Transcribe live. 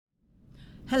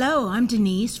Hello, I'm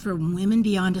Denise from Women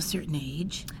Beyond a Certain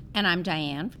Age. And I'm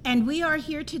Diane. And we are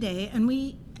here today, and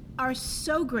we are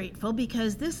so grateful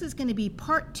because this is going to be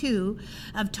part 2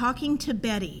 of talking to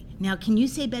Betty. Now, can you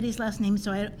say Betty's last name?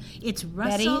 It's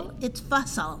Russell. Betty? It's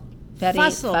Fussell. Betty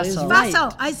Fussell is Fussell. right.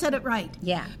 Fussell. I said it right.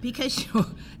 Yeah. Because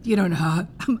you don't know.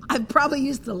 I've probably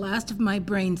used the last of my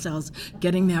brain cells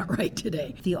getting that right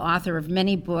today. The author of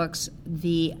many books,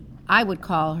 I would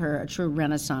call her a true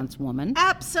Renaissance woman.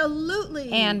 Absolutely.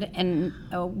 And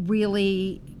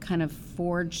really kind of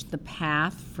forged the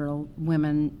path for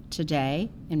women today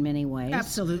in many ways.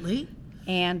 Absolutely.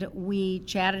 And we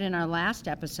chatted in our last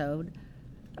episode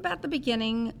about the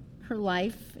beginning, her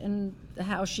life, and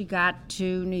how she got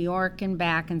to New York and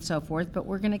back and so forth. But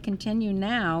we're going to continue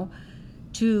now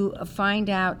to find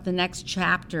out the next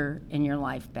chapter in your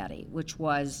life, Betty, which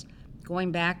was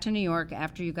going back to New York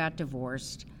after you got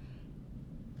divorced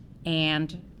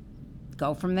and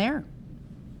go from there.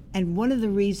 And one of the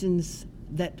reasons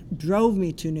that drove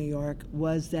me to New York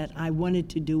was that I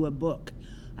wanted to do a book.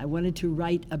 I wanted to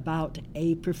write about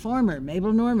a performer,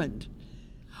 Mabel Normand.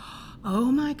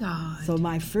 Oh, my God. So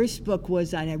my first book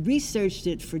was, and I researched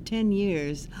it for 10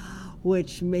 years,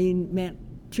 which meant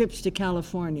trips to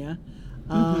California.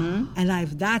 And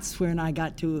that's when I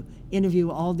got to interview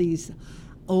all these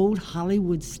old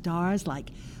Hollywood stars,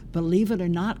 like, believe it or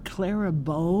not, Clara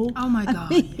Bow. Oh, my God.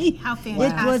 How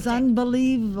fantastic. It was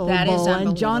unbelievable. That is unbelievable.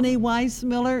 And Johnny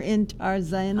Weissmuller in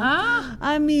Tarzana. Ah.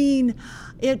 I mean,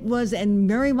 it was, and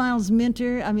Mary Miles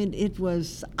Minter. I mean, it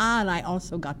was, and I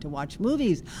also got to watch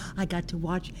movies. I got to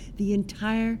watch the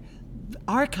entire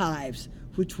archives,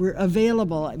 which were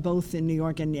available both in New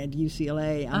York and at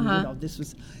UCLA. This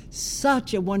was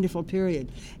such a wonderful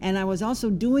period. And I was also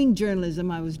doing journalism.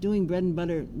 I was doing bread and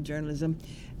butter journalism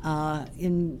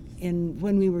in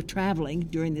when we were traveling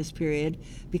during this period,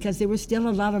 because there were still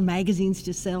a lot of magazines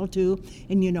to sell to,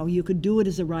 and you could do it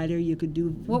as a writer. You could do.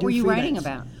 What were you freelance. writing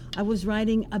about? I was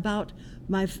writing about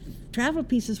my travel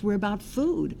pieces were about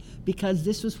food, because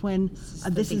this was when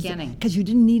the beginning. Because you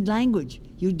didn't need language.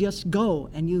 You just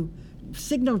go and you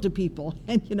signal to people.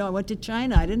 And I went to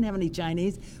China. I didn't have any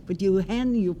Chinese, but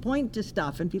you point to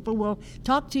stuff and people will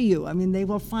talk to you. I mean, they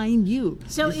will find you.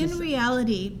 So in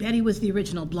reality, Betty was the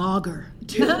original blogger,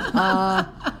 too.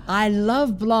 I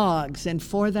love blogs, and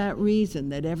for that reason,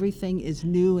 that everything is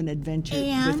new and adventure.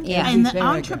 And with every the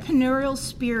paragraph. entrepreneurial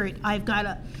spirit,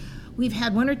 we've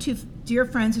had one or two dear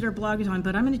friends that are bloggers on,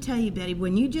 but I'm going to tell you, Betty,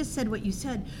 when you just said what you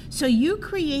said, so you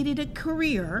created a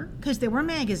career, because there were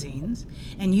magazines,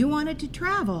 and you wanted to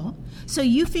travel, so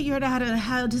you figured out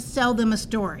how to sell them a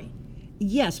story.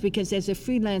 Yes, because as a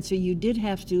freelancer,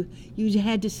 you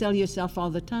had to sell yourself all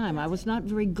the time. I was not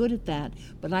very good at that,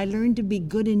 but I learned to be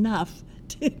good enough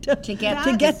to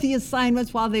get the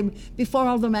assignments before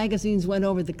all the magazines went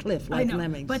over the cliff like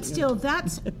lemmings. But still,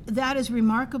 that is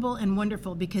remarkable and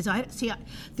wonderful, because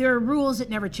there are rules that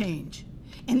never change.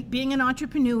 And being an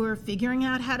entrepreneur, figuring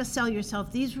out how to sell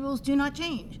yourself, these rules do not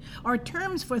change. Our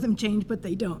terms for them change, but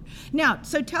they don't. Now,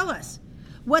 so tell us,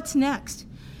 what's next?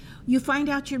 You find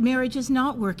out your marriage is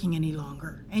not working any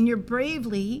longer, and you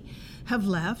bravely have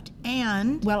left,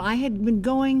 and... Well, I had been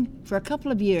going for a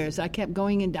couple of years. I kept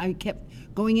going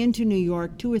into New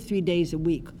York 2 or 3 days a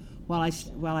week while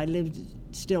I lived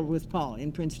still with Paul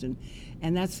in Princeton.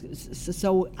 And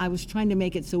so I was trying to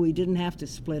make it so we didn't have to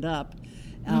split up.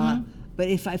 But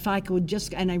if I could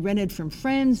just, and I rented from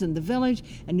friends in the Village,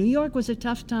 and New York was a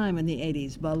tough time in the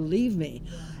 80s, believe me.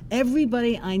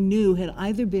 Everybody I knew had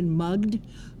either been mugged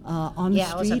on the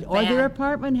street, or their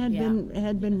apartment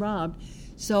had been robbed.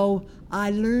 So I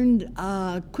learned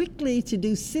quickly to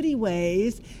do city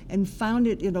ways, and found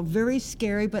it very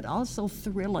scary, but also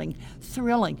thrilling,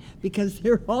 because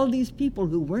there were all these people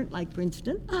who weren't like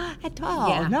Princeton at all.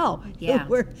 Yeah. No, yeah,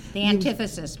 were the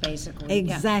antithesis, basically.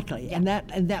 Exactly, Yeah.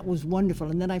 and that was wonderful.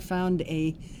 And then I found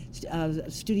a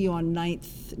studio on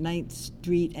 9th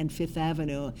Street and 5th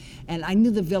Avenue, and I knew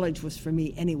the Village was for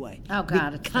me anyway. Oh,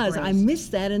 God, because I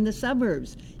missed that in the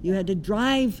suburbs. You had to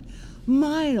drive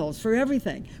miles for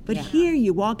everything. But here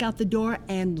you walk out the door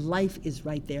and life is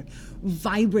right there,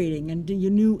 vibrating, and you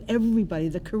knew everybody.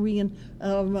 The Korean,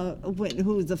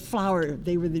 who was the flower,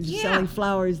 they were selling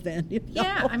flowers then.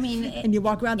 Yeah, I mean... and you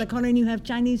walk around the corner and you have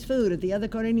Chinese food. At the other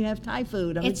corner and you have Thai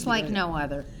food. It's like no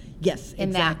other. Yes,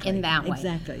 exactly. In that way.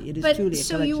 Exactly. It is truly a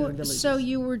collection of villages. So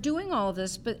you were doing all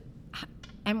this,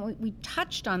 and we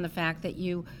touched on the fact that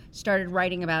you started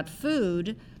writing about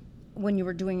food when you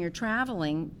were doing your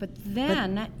traveling, but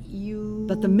then you...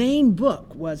 But the main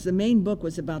book was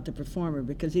about the performer,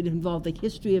 because it involved the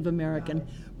history of American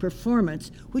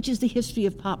performance, which is the history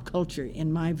of pop culture,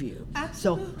 in my view.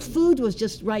 Absolutely. So food was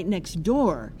just right next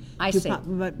door. I see.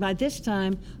 But by this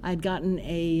time, I'd gotten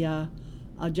a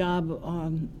job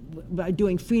by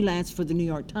doing freelance for the New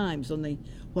York Times on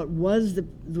what was the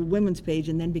women's page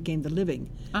and then became the living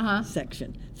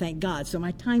section. Thank God. So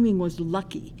my timing was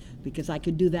lucky, because I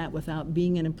could do that without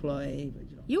being an employee.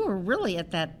 You were really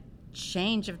at that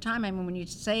change of time. I mean, when you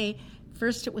say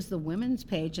first it was the women's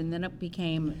page and then it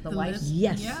became the lifestyle.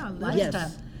 Yes. Yeah,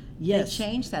 lifestyle. Yes. They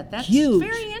changed that. That's huge.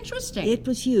 very interesting. It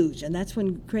was huge, and that's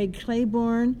when Craig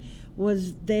Claiborne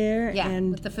was there, Yeah,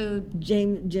 and with the food.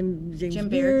 Jim Jim Beard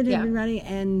Beard, had yeah. been running,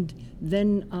 and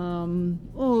then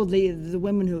the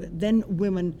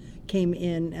women came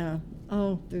in.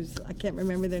 I can't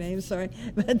remember their names. Sorry,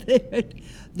 but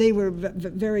they were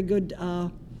very good.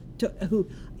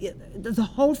 The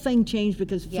whole thing changed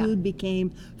because food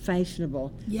became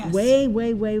fashionable. Yes.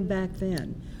 way back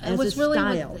then. It as was a really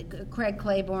style. with Craig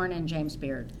Claiborne and James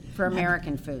Beard for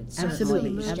American food.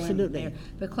 Absolutely, certainly. absolutely.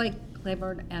 But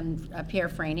Claiborne and Pierre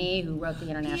Franey, who wrote the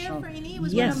Pierre International. Franey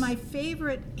was Yes. one of my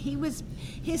favorite. His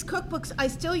cookbooks. I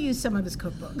still use some of his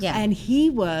cookbooks. Yeah. And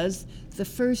he was the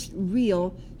first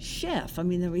real chef. I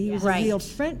mean, he was Right. a real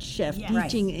French chef Yes.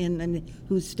 teaching and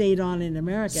who stayed on in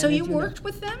America. So And you as know- worked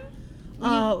with them?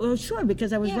 Well, sure,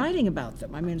 because I was Yeah. writing about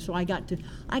them. I mean, so I got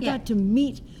to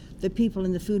meet the people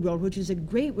in the food world, which is a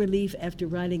great relief after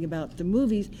writing about the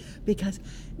movies, because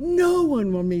no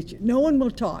one will meet you, no one will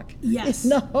talk. Yes.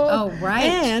 No. Oh, right.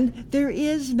 And there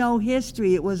is no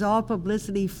history. It was all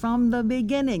publicity from the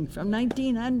beginning, from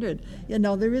 1900.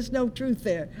 There is no truth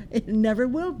there. It never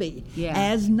will be. Yeah.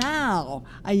 As now,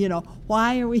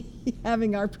 why are we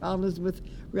having our problems with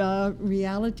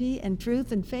reality and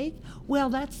truth and fake? Well,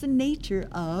 that's the nature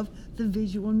of the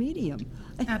visual medium.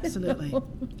 Absolutely.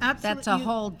 Absolutely. That's a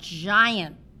whole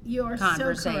giant You're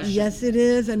conversation. So correct. Yes, it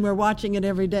is, and we're watching it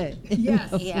every day.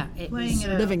 Yes. Yeah, it Playing was,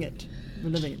 it out. Living it. We're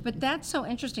living it. But that's so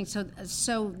interesting.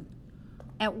 So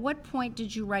at what point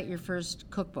did you write your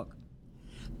first cookbook?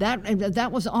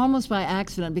 That was almost by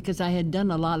accident, because I had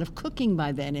done a lot of cooking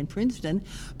by then in Princeton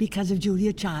because of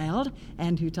Julia Child,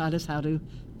 and who taught us how to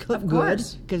cook Of good.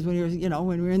 course. Because when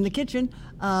we were in the kitchen,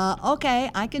 okay,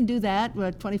 I can do that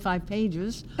with 25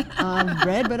 pages of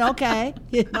bread, but okay,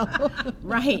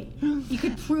 Right. You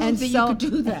could prove And that so- you could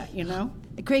do that,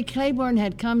 Craig Claiborne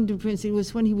had come to Princeton. It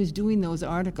was when he was doing those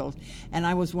articles, and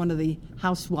I was one of the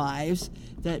housewives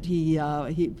that he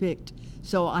picked.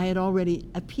 So I had already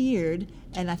appeared,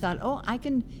 and I thought, I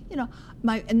can,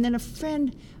 and then a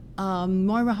friend,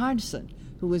 Moira Hodgson,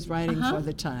 who was writing for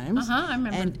the Times. I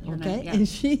remember And, your name, okay, yeah. and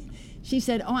she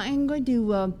said, I'm going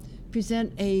to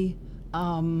present a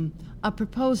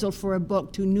proposal for a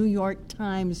book to New York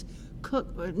Times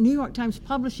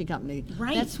Publishing Company.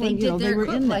 Right, That's they when did they their were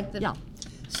cook, in like there. the- Yeah.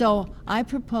 So I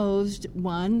proposed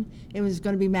one. It was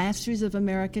going to be Masters of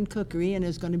American Cookery, and it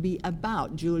was going to be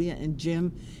about Julia and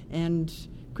Jim and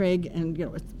Craig and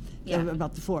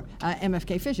about the four,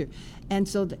 MFK Fisher. And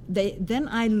so then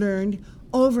I learned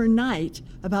overnight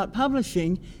about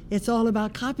publishing. It's all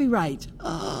about copyright.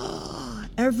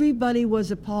 Everybody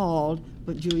was appalled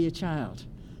but Julia Child,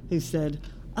 who said,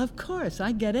 of course,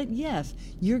 I get it, yes.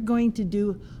 You're going to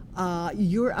do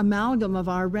your amalgam of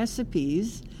our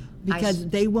recipes, because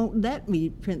they won't let me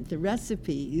print the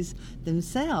recipes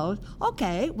themselves.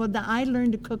 Okay, well, I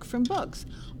learned to cook from books.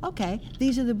 Okay,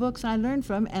 these are the books I learned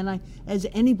from, and as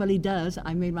anybody does,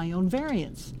 I made my own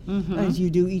variants, as you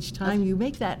do each time you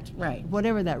make that, Right.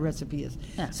 whatever that recipe is.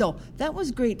 Yeah. So that was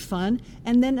great fun.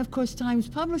 And then, of course, Times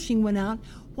Publishing went out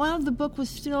while the book was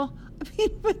still...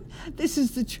 this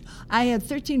is I had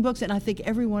 13 books, and I think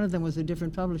every one of them was a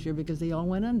different publisher, because they all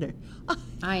went under.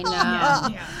 I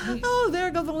know. Oh,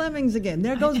 there go the lemmings again.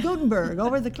 There goes Gutenberg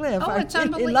over the cliff. Oh, it's I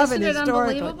unbelievable. love Isn't it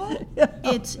historically. unbelievable?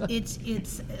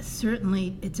 It's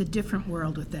certainly it's a different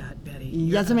world with that, Betty.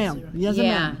 You're Yes, ma'am. absolutely right. Yes, Yeah,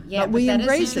 ma'am. yeah, But we that is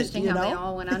embrace it, interesting how they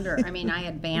all went under. I mean, I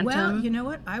had Bantam. Well, you know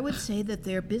what? I would say that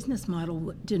their business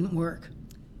model didn't work.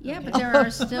 Yeah, but there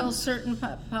are still certain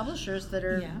publishers that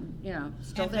are,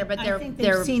 still there. But I think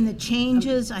they've seen the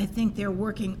changes. I think they're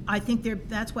working. I think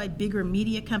that's why bigger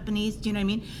media companies. Do you know what I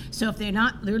mean? So if they're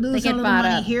losing get a little bought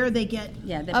money up. here, they get.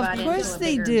 Yeah, they Of bought course into a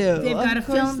they bigger- do. They've got a Of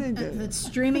course film they do. that's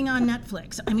streaming on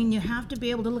Netflix. I mean, you have to be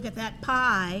able to look at that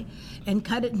pie and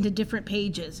cut it into different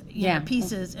pages,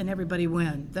 pieces, and everybody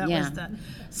win. That Yeah. was the.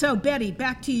 So Betty,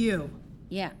 back to you.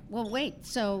 Yeah. Well, wait.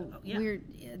 So yeah.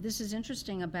 this is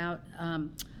interesting about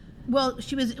Well,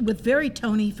 she was with very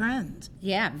Tony friends.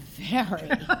 Yeah, very.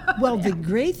 Well, the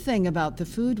great thing about the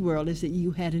food world is that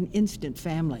you had an instant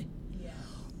family.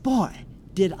 Boy,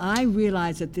 did I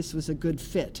realize that this was a good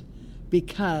fit,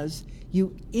 because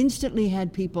you instantly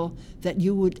had people that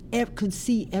you could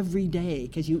see every day,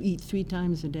 because you eat 3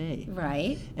 times a day.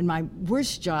 Right. And my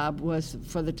worst job was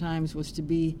for the Times was to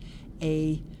be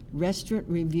a restaurant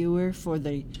reviewer for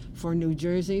New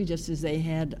Jersey, just as they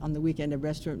had on the weekend a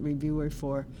restaurant reviewer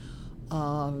for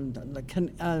Long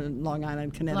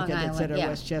Island, Connecticut, Long et cetera, Island, yeah.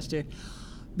 Westchester,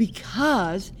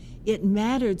 because it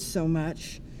mattered so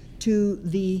much to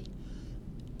the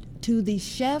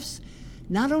chefs,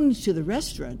 not only to the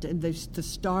restaurant and the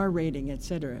star rating, et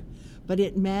cetera, but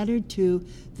it mattered to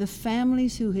the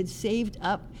families who had saved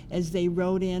up, as they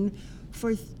wrote in,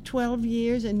 for 12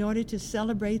 years in order to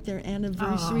celebrate their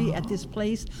anniversary at this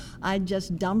place I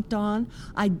just dumped on.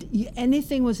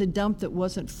 Anything was a dump that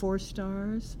wasn't 4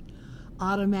 stars,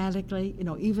 automatically,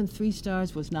 even 3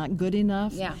 stars was not good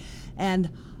enough. Yeah. And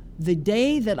the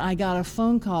day that I got a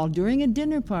phone call during a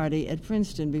dinner party at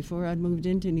Princeton before I'd moved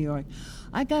into New York,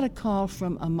 I got a call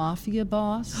from a mafia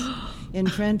boss in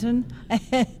Trenton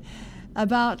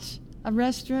about a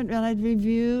restaurant that I'd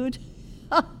reviewed.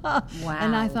 Wow.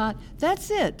 And I thought,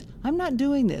 that's it. I'm not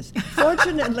doing this.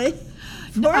 Fortunately,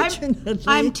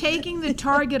 I'm taking the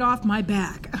target off my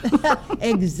back.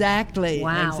 Exactly.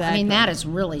 Wow. Exactly. I mean, that is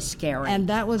really scary. And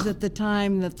that was at the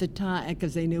time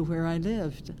because they knew where I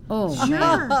lived. oh,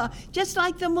 Sure. Just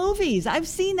like the movies. I've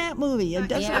seen that movie a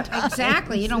dozen yeah, times.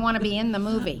 exactly. You don't want to be in the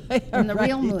movie, in the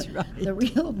real Right, movie. right. The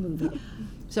real movie.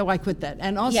 So I quit that.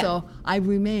 And also, I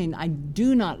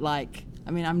do not like,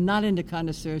 I'm not into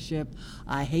connoisseurship.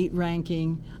 I hate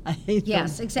ranking. I hate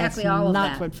Yes, exactly, That's all of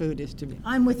not that. what food is to me.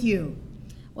 I'm with you.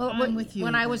 Well, I'm with you,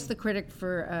 when I Betty. was the critic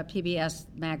for PBS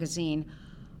Magazine,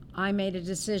 I made a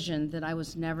decision that I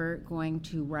was never going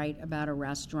to write about a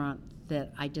restaurant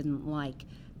that I didn't like,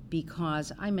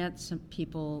 because I met some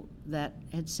people that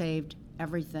had saved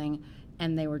everything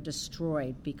and they were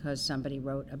destroyed because somebody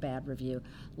wrote a bad review.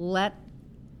 Let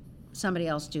somebody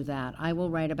else do that. I will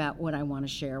write about what I want to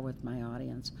share with my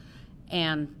audience.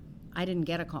 And I didn't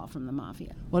get a call from the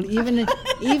mafia. Well, even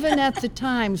at the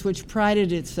Times, which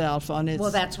prided itself on its...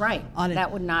 Well, that's right.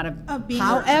 That would not have...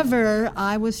 However,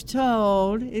 I was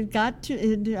told,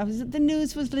 the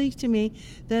news was leaked to me,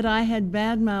 that I had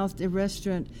badmouthed a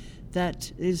restaurant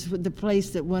that is the place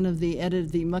that one of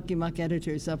the Mucky Muck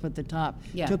editors up at the top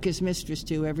took his mistress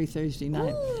to every Thursday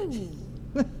night.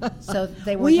 So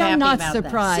they were We happy are not about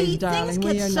surprised, See, darling. things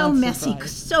We get are so not messy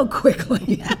surprised. so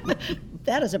quickly.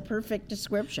 That is a perfect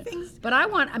description. But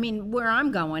where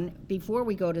I'm going, before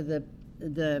we go to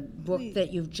the book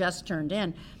that you've just turned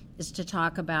in, is to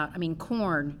talk about,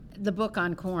 corn. The book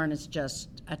on corn is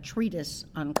just a treatise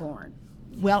on corn.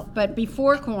 Well, But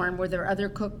before corn, were there other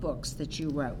cookbooks that you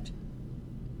wrote?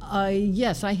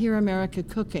 yes, I Hear America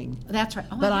Cooking. That's right.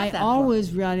 Oh, But I I love that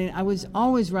book. was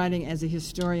always writing as a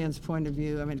historian's point of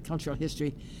view, cultural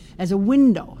history, as a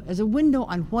window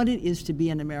on what it is to be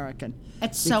an American.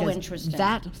 It's so Because interesting.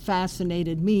 That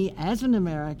fascinated me as an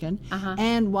American, Uh-huh.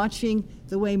 and watching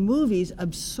the way movies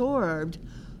absorbed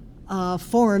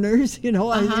foreigners,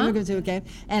 immigrants who came.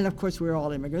 And of course, we're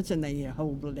all immigrants in the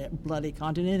whole bloody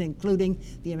continent, including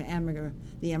the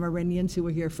Amerindians who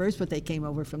were here first, but they came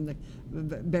over from the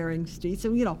Bering Strait.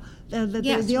 So, Yes,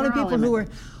 the only we're all people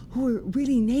who were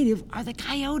really native are the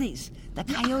coyotes. The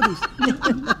coyotes.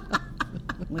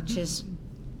 Which is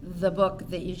the book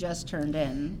that you just turned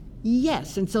in.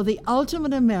 Yes, and so the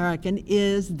ultimate American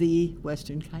is the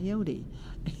Western coyote.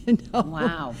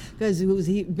 Wow. Because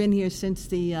he's been here since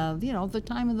the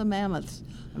time of the mammoths.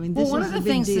 This One is of a the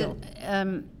big things deal.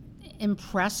 that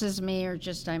impresses me, or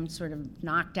just I'm sort of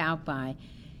knocked out by,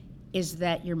 is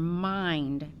that your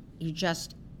mind, you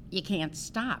can't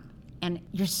stop. And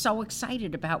you're so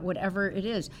excited about whatever it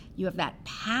is. You have that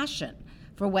passion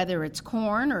for whether it's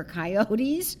corn or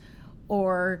coyotes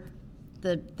or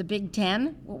the Big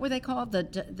Ten. What were they called?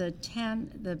 The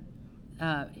 10,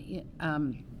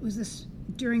 Was this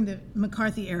during the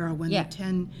McCarthy era when Yeah,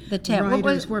 the 10 What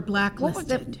writers were what was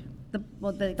blacklisted?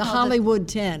 The Hollywood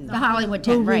 10. The Hollywood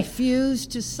who 10, right.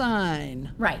 refused to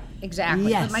sign. Right, exactly.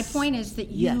 Yes. But my point is that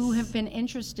you Yes. have been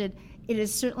interested, it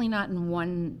is certainly not in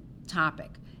one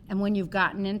topic. And when you've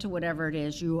gotten into whatever it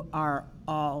is, you are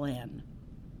all in.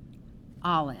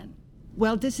 All in.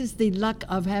 Well, this is the luck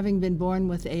of having been born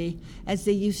with as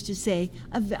they used to say,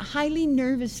 a highly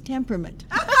nervous temperament.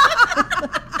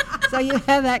 So you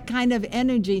have that kind of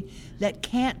energy that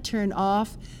can't turn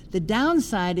off. The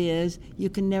downside is you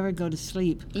can never go to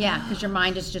sleep. Yeah, because your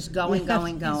mind is just going.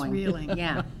 reeling.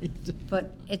 Yeah.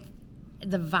 But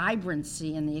the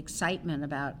vibrancy and the excitement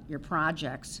about your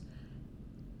projects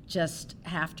just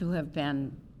have to have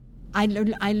been. I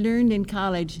learned in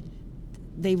college,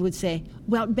 they would say,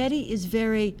 well, Betty is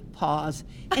very,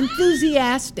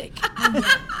 enthusiastic.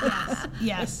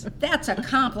 Yes. That's a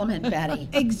compliment, Betty.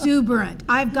 Exuberant.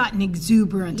 I've gotten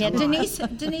exuberant. Yeah, a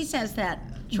lot. Denise has that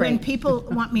When trait. people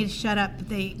want me to shut up,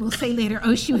 they will say later,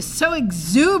 oh, she was so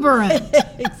exuberant.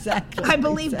 Exactly. I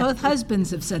believe both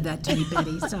husbands have said that to me,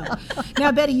 Betty. So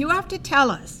now, Betty, you have to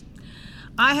tell us.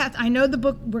 I know the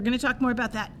book. We're going to talk more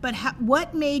about that. But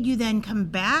what made you then come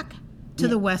back to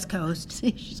the West Coast?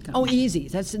 She's Oh, easy.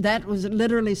 That was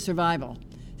literally survival.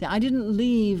 See, I didn't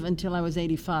leave until I was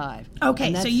 85. Okay,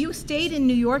 And so that's- you stayed in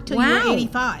New York till you Wow. were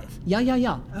 85. Yeah.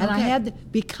 And I Okay. had,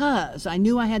 because I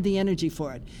knew I had the energy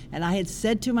for it. And I had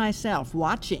said to myself,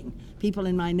 watching people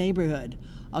in my neighborhood,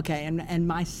 okay, and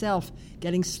myself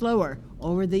getting slower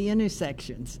over the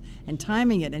intersections and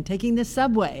timing it and taking the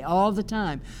subway all the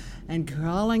time and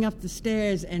crawling up the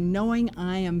stairs and knowing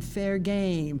I am fair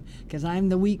game because I'm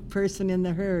the weak person in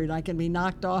the herd. I can be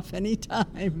knocked off any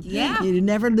time. Yeah. You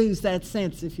never lose that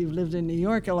sense if you've lived in New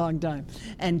York a long time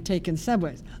and taken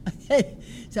subways.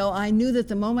 So I knew that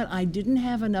the moment I didn't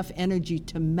have enough energy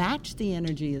to match the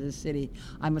energy of the city,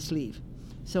 I must leave.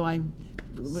 So I...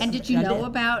 And did you I know did.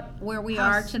 about where we How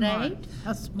are today? smart.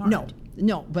 How smart.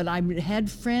 No, but I had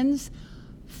friends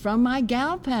from my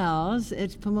gal pals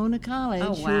at Pomona College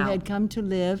Oh, who wow. had come to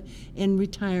live in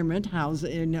retirement house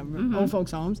in old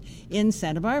folks' homes in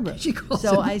Santa Barbara. She calls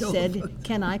So it I the old said, folks.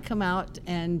 "Can I come out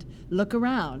and look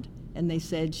around?" And they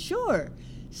said, "Sure."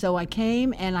 So I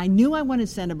came, and I knew I wanted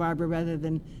Santa Barbara rather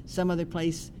than some other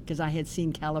place because I had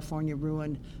seen California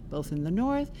ruined both in the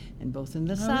north and both in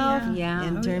the south Yeah.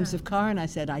 in Oh, terms yeah. of car. And I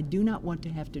said, I do not want to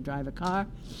have to drive a car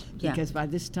Yeah. because by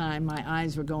this time my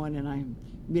eyes were going and I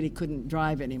really couldn't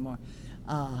drive anymore.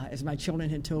 As my children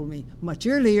had told me much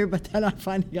earlier, but then I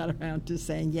finally got around to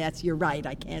saying, yes, you're right,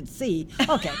 I can't see.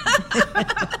 Okay.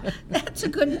 That's a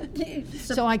good.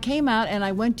 So I came out and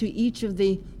I went to each of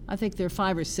the, I think there are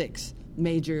 5 or 6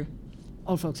 major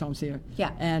old folks homes here.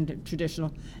 Yeah. And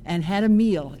traditional, and had a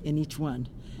meal in each one.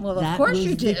 Well, of That course was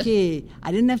you the did. key.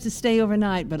 I didn't have to stay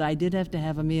overnight, but I did have to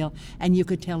have a meal, and you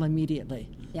could tell immediately.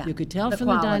 Yeah, You could tell the from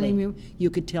quality. the dining room. You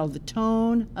could tell the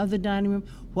tone of the dining room,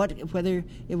 whether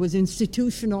it was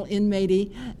institutional,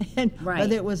 inmatey, and Right.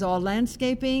 whether it was all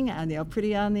landscaping and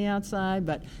pretty on the outside.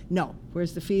 But no,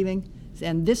 where's the feeling?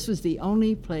 And this was the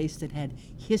only place that had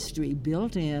history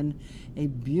built in, a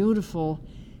beautiful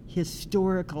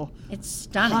historical It's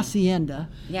stunning. hacienda,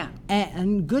 Yeah.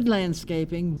 and good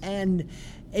landscaping, and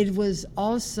it was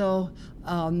also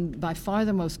by far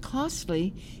the most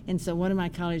costly. And so one of my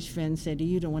college friends said,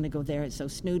 "You don't want to go there, it's so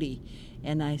snooty."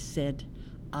 And I said,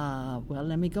 well,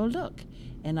 let me go look.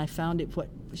 And I found it what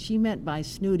she meant by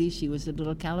snooty. She was a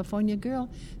little California girl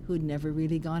who'd never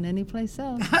really gone anyplace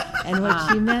else. And what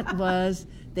she meant was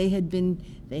they had been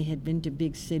to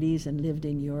big cities and lived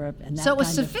in Europe and that So it was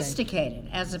kind of thing. sophisticated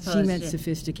as opposed She meant to.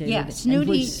 sophisticated. Yeah, and snooty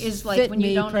which is like fit when you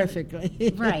me don't.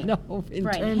 perfectly. Right, in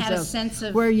right. terms Had a of sense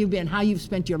of- where you've been, how you've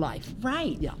spent your life.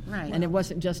 Right. Yeah. Right. And it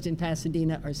wasn't just in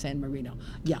Pasadena or San Marino.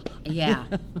 Yeah. Yeah.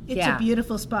 It's yeah. a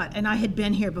beautiful spot, and I had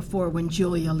been here before when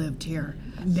Julia lived here.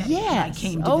 Betty, and I Yes.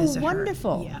 came to Oh, visit her.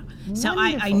 wonderful. Yeah. So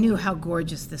I Wonderful. knew how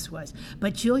gorgeous this was.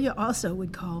 But Julia also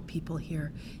would call people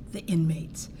here the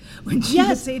inmates. When she would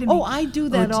Yes. say to me, Oh, I do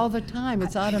that t- all the time.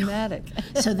 It's automatic.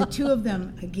 So the two of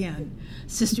them, again,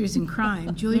 sisters in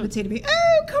crime, Julia would say to me,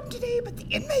 "Oh, come today, but the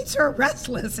inmates are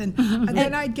restless." And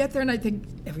then I'd get there and I'd think,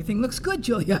 "Everything looks good,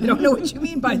 Julia. I don't know what you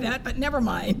mean by that, but never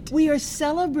mind." We are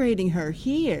celebrating her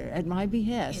here at my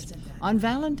behest Isn't that on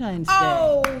Valentine's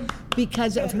Oh, Day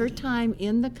because of her time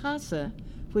in the Casa,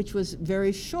 which was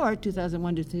very short,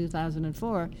 2001 to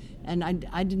 2004. And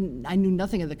I knew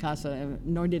nothing of the Casa,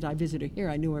 nor did I visit her here.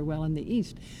 I knew her well in the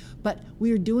East. But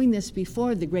we were doing this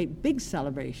before the great big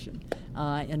celebration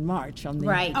in March on the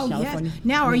Right. Oh, California. yes.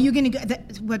 Now, are you going to go?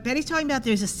 What Betty's talking about,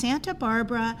 there's a Santa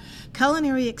Barbara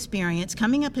culinary experience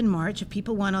coming up in March if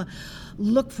people want to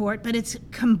look for it, but it's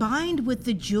combined with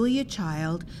the Julia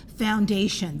Child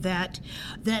Foundation that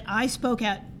I spoke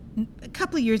at a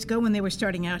couple of years ago when they were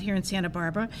starting out here in Santa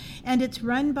Barbara, and it's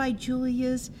run by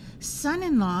Julia's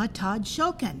son-in-law, Todd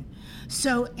Shulkin.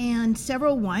 So, and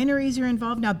several wineries are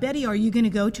involved. Now, Betty, are you going to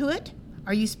go to it?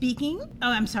 Are you speaking? Oh,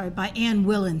 I'm sorry, by Ann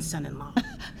Willen's son-in-law.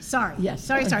 Sorry. Yes.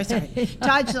 Sorry.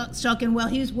 Todd Shulkin, well,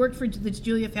 he's worked for the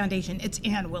Julia Foundation. It's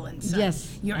Ann Willen's son.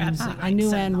 Yes. You're and absolutely right. I knew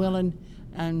Ann son-in-law. Willen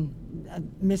and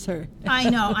miss her. I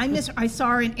know. I miss her. I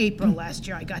saw her in April last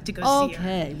year. I got to go see her.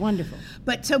 Okay, wonderful.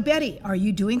 But so, Betty, are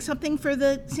you doing something for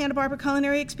the Santa Barbara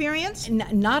Culinary Experience?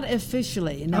 Not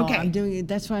officially. No, Okay. I'm doing.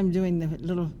 That's why I'm doing the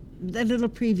little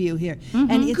preview here,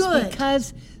 and it's Good.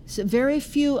 because very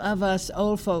few of us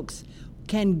old folks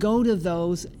can go to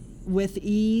those with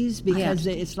ease because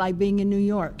it's like being in New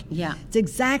York. Yeah. It's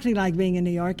exactly like being in New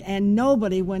York, and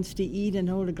nobody wants to eat and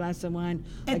hold a glass of wine.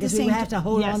 At I guess the we same have to ti-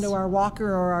 hold yes. on to our walker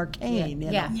or our cane. Yeah.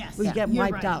 You know? Yes. We Yeah. get You're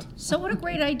wiped right. out. So what a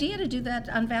great idea to do that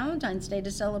on Valentine's Day to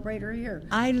celebrate her here.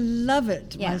 I love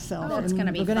it Yeah. myself. Oh, it's And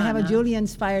gonna be we're going to fun, have a huh?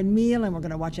 Julia-inspired meal, and we're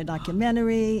going to watch a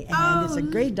documentary, and it's a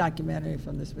Oh. great documentary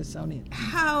from the Smithsonian.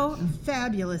 How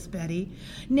fabulous, Betty.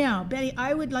 Now, Betty,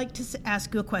 I would like to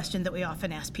ask you a question that we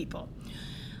often ask people.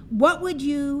 What would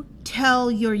you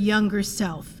tell your younger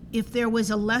self if there was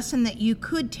a lesson that you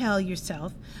could tell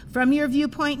yourself from your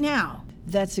viewpoint now?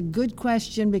 That's a good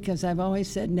question because I've always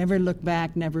said never look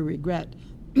back, never regret,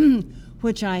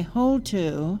 which I hold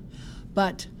to,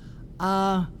 but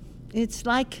it's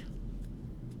like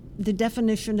the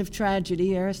definition of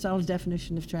tragedy, Aristotle's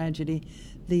definition of tragedy.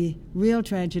 The real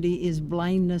tragedy is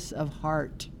blindness of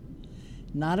heart,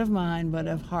 not of mind, but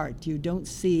of heart. You don't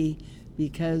see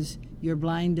because you're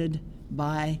blinded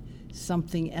by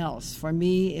something else. For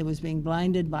me, it was being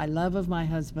blinded by love of my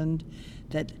husband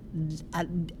that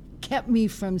kept me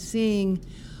from seeing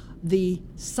the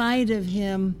side of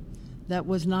him that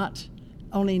was not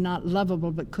only not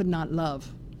lovable, but could not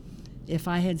love. If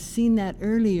I had seen that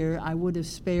earlier, I would have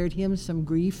spared him some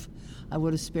grief. I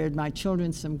would have spared my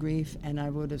children some grief, and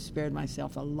I would have spared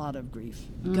myself a lot of grief.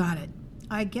 Got it.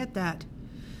 I get that.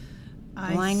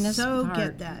 Blindness I so of heart.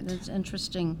 get that. That's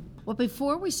interesting. Well,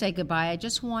 before we say goodbye, I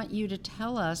just want you to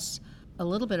tell us a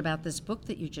little bit about this book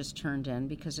that you just turned in,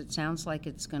 because it sounds like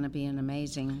it's going to be an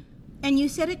amazing... And you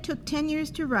said it took 10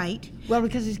 years to write. Well,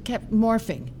 because it kept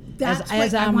morphing That's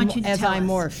what I want you to as tell I us.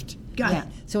 morphed. Got it.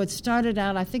 So it started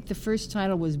out, I think the first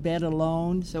title was Bed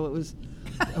Alone, so it was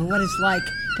what it's like,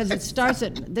 because it starts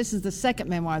at, this is the second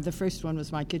memoir, the first one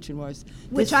was My Kitchen Wars.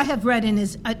 Which I have read and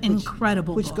is an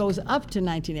incredible Which book. goes up to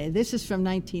 1980. This is from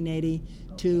 1980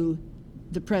 to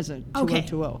the present, Okay.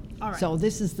 2020. All right. So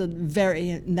this is the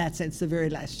very, in that sense, the very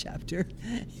last chapter.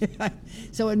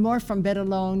 So it morphed from Bed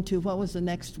Alone to, what was the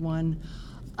next one?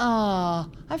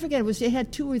 I forget, it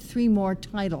had 2 or 3 more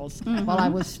titles while I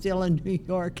was still in New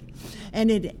York. And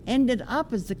it ended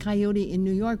up as The Coyote in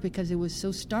New York because it was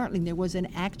so startling. There was an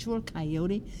actual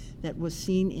coyote that was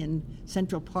seen in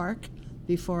Central Park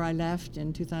before I left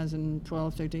in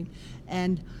 2012, 13.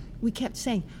 And we kept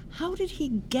saying, how did he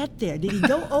get there? Did he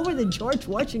go over the George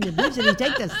Washington Bridge? Did he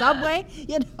take the subway?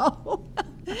 You know?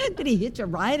 Did he hitch a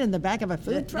ride in the back of a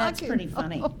food truck? That's pretty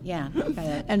funny. Yeah.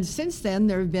 Okay. And since then,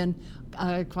 there have been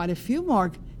quite a few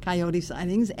more coyote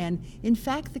sightings, and in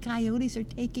fact, the coyotes are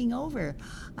taking over.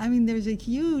 I mean, there's a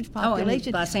huge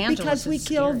population Los Angeles because we is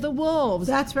killed scary. the wolves.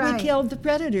 That's right. We killed the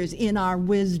predators in our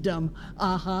wisdom.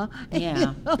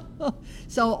 Yeah.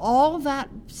 So all that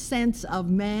sense of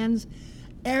man's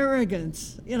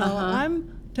arrogance,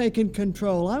 I'm taking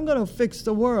control. I'm going to fix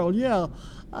the world. Yeah,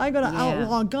 I'm going to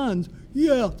outlaw guns.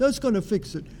 Yeah, that's going to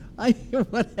fix it.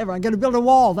 Whatever. I'm going to build a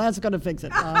wall. That's going to fix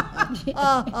it. Okay.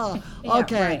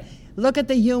 right. Look at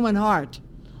the human heart.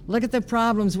 Look at the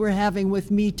problems we're having with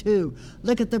Me Too.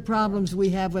 Look at the problems we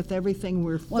have with everything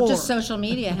we're for. Well, just social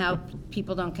media, how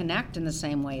people don't connect in the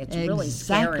same way. It's really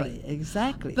scary.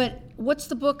 Exactly. But what's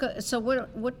the book? So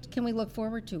what can we look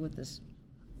forward to with this?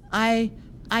 I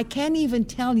can't even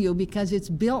tell you because it's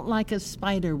built like a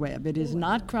spider web. It is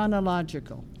not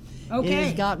chronological. Okay. It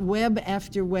has got web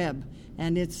after web,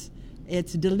 and it's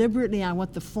deliberately, I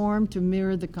want the form to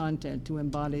mirror the content, to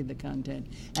embody the content.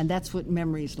 And that's what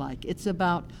memory's like. It's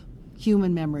about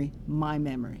human memory, my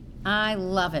memory. I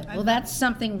love it. Well, that's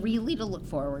something really to look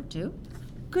forward to.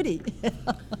 Goody.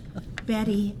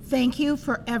 Betty, thank you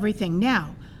for everything.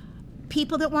 Now,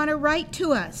 people that want to write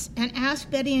to us and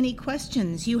ask Betty any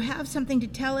questions, you have something to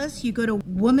tell us, you go to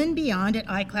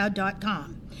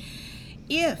womanbeyond@icloud.com.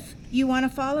 If you want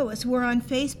to follow us, we're on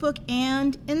Facebook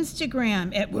and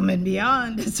Instagram at Woman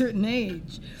Beyond a Certain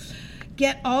Age.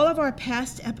 Get all of our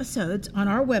past episodes on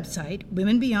our website,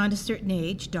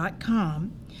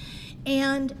 womenbeyondacertainage.com.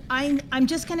 And I'm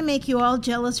just going to make you all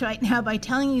jealous right now by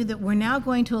telling you that we're now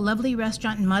going to a lovely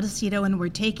restaurant in Montecito and we're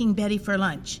taking Betty for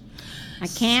lunch. I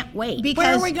can't wait. Because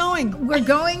Where are we going? We're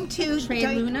going to Trey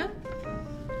Luna?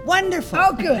 Wonderful.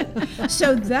 Oh, good.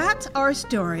 So that's our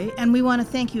story, and we want to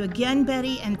thank you again,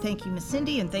 Betty, and thank you, Miss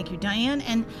Cindy, and thank you, Diane,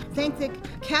 and thank the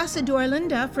Casa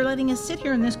Dorlinda for letting us sit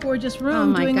here in this gorgeous room Oh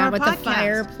my doing God, our with podcast. the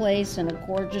fireplace and a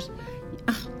gorgeous...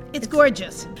 It's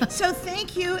gorgeous. So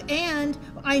thank you, and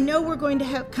I know we're going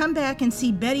to come back and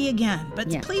see Betty again, but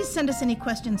Yes. please send us any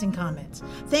questions and comments.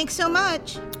 Thanks so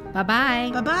much.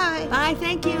 Bye-bye. Bye-bye. Bye,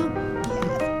 thank you.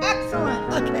 Yes,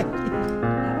 excellent. Okay.